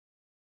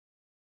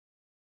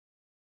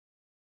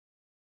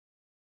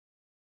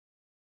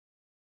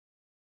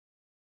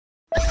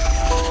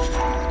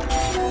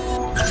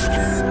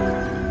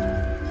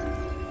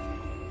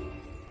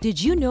Did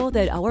you know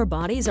that our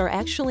bodies are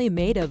actually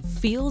made of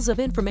fields of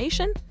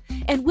information?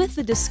 And with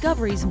the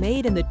discoveries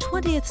made in the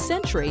 20th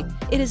century,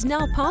 it is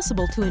now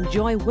possible to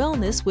enjoy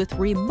wellness with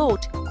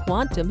remote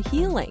quantum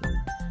healing.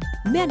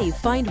 Many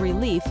find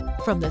relief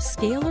from the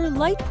Scalar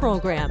Light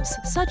programs,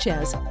 such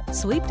as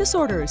sleep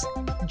disorders,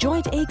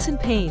 joint aches and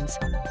pains,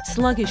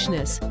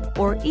 sluggishness,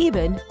 or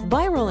even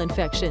viral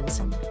infections.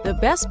 The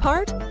best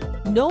part?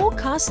 No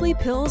costly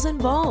pills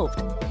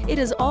involved. It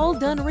is all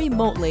done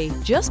remotely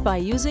just by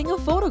using a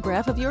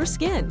photograph of your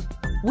skin.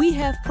 We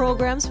have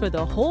programs for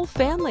the whole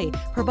family,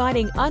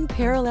 providing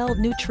unparalleled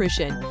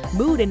nutrition,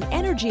 mood and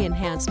energy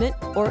enhancement,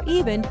 or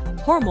even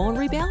hormone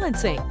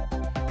rebalancing.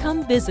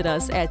 Come visit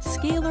us at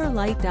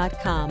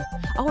scalarlight.com.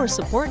 Our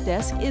support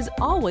desk is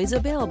always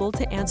available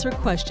to answer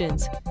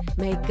questions.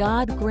 May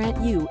God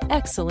grant you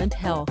excellent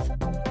health.